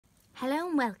Hello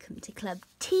and welcome to Club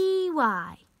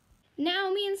TY.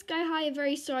 Now, me and Sky High are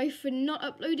very sorry for not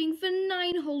uploading for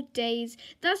 9 whole days.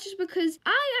 That's just because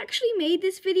I actually made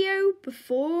this video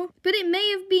before, but it may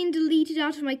have been deleted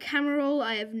out of my camera roll.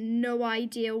 I have no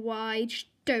idea why. Just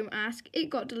don't ask.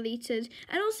 It got deleted.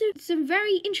 And also, some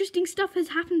very interesting stuff has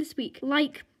happened this week.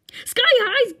 Like, Sky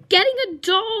High's getting a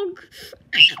dog.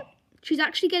 She's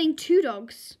actually getting 2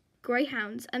 dogs.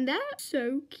 Greyhounds, and they're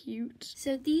so cute.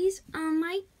 So these are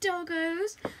my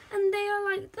doggos, and they are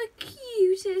like the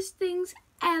cutest things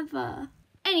ever.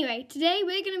 Anyway, today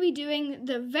we're going to be doing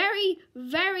the very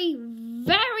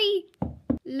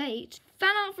late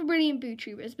fan art for brilliant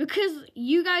bootubers because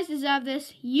you guys deserve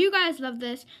this, you guys love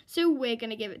this, so we're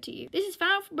going to give it to you. This is fan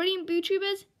art for brilliant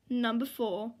bootubers number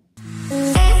 4.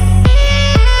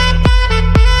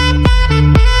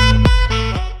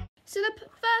 So the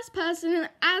first person,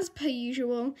 as per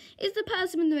usual, is the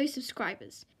person with the most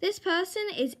subscribers. This person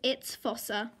is It's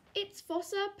Fossa. It's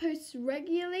Fossa posts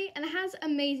regularly and has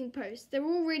amazing posts. They're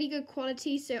all really good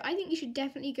quality, so I think you should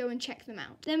definitely go and check them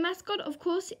out. Their mascot, of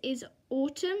course, is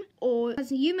Autumn, or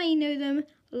as you may know them,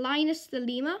 Linus the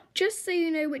Lemur. Just so you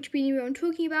know which Beanie Boo I'm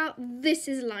talking about, this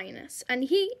is Linus, and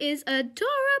he is adorable.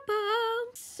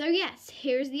 So yes,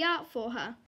 here's the art for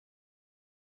her.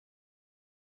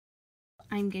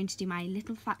 I'm going to do my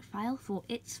little fact file for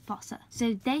It's Fossa.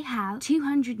 So they have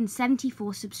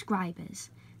 274 subscribers.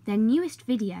 Their newest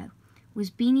video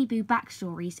was Beanie Boo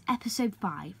Backstories Episode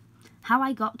 5, How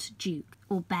I Got Duke,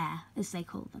 or Bear as they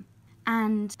call them.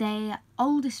 And their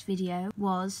oldest video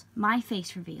was My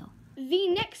Face Reveal. The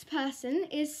next person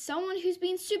is someone who's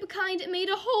been super kind and made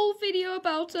a whole video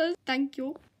about us. Thank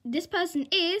you. This person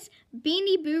is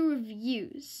Beanie Boo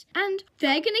Reviews, and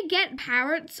they're gonna get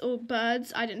parrots or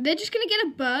birds. They're just gonna get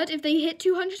a bird if they hit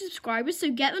 200 subscribers.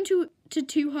 So get them to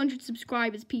 200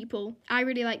 subscribers, people. I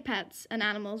really like pets and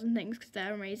animals and things because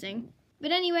they're amazing.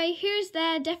 But anyway, here's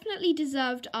their definitely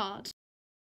deserved art.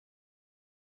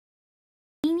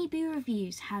 Beanie Boo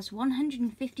Reviews has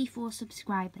 154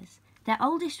 subscribers. Their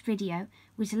oldest video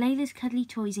was Layla's Cuddly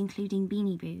Toys including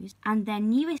Beanie Boos, and their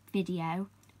newest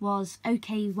video was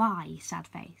OKY Sad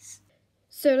Face.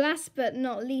 So last but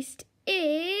not least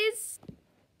is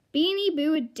Beanie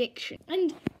Boo Addiction.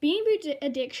 And Beanie Boo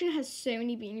Addiction has so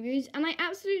many Beanie Boos, and I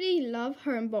absolutely love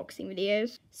her unboxing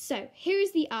videos. So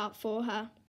here's the art for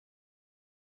her.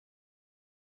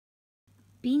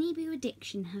 Beanie Boo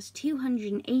Addiction has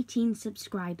 218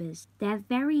 subscribers. Their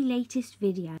very latest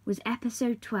video was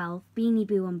episode 12, Beanie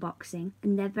Boo Unboxing,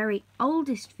 and their very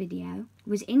oldest video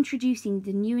was introducing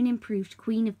the new and improved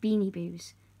Queen of Beanie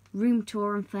Boos, room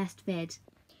tour and first vid.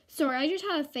 Sorry, I just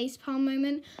had a facepalm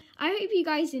moment. I hope you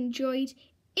guys enjoyed.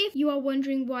 If you are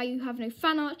wondering why you have no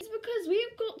fan art, it's because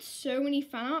we've got so many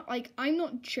fan art. Like, I'm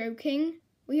not joking.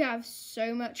 We have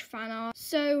so much fan art.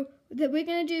 So that we're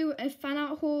going to do a fan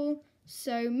art haul.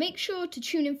 So make sure to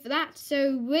tune in for that.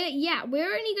 So we're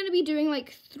only going to be doing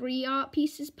like 3 art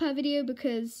pieces per video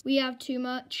because we have too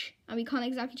much and we can't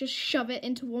exactly just shove it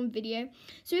into one video.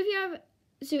 So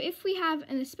if we have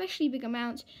an especially big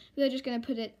amount, we're just going to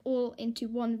put it all into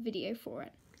one video for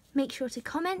it. Make sure to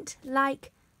comment,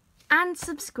 like and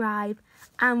subscribe,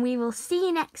 and we will see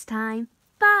you next time.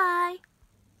 Bye.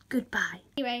 Goodbye.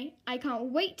 Anyway, I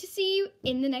can't wait to see you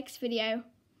in the next video.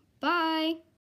 Bye.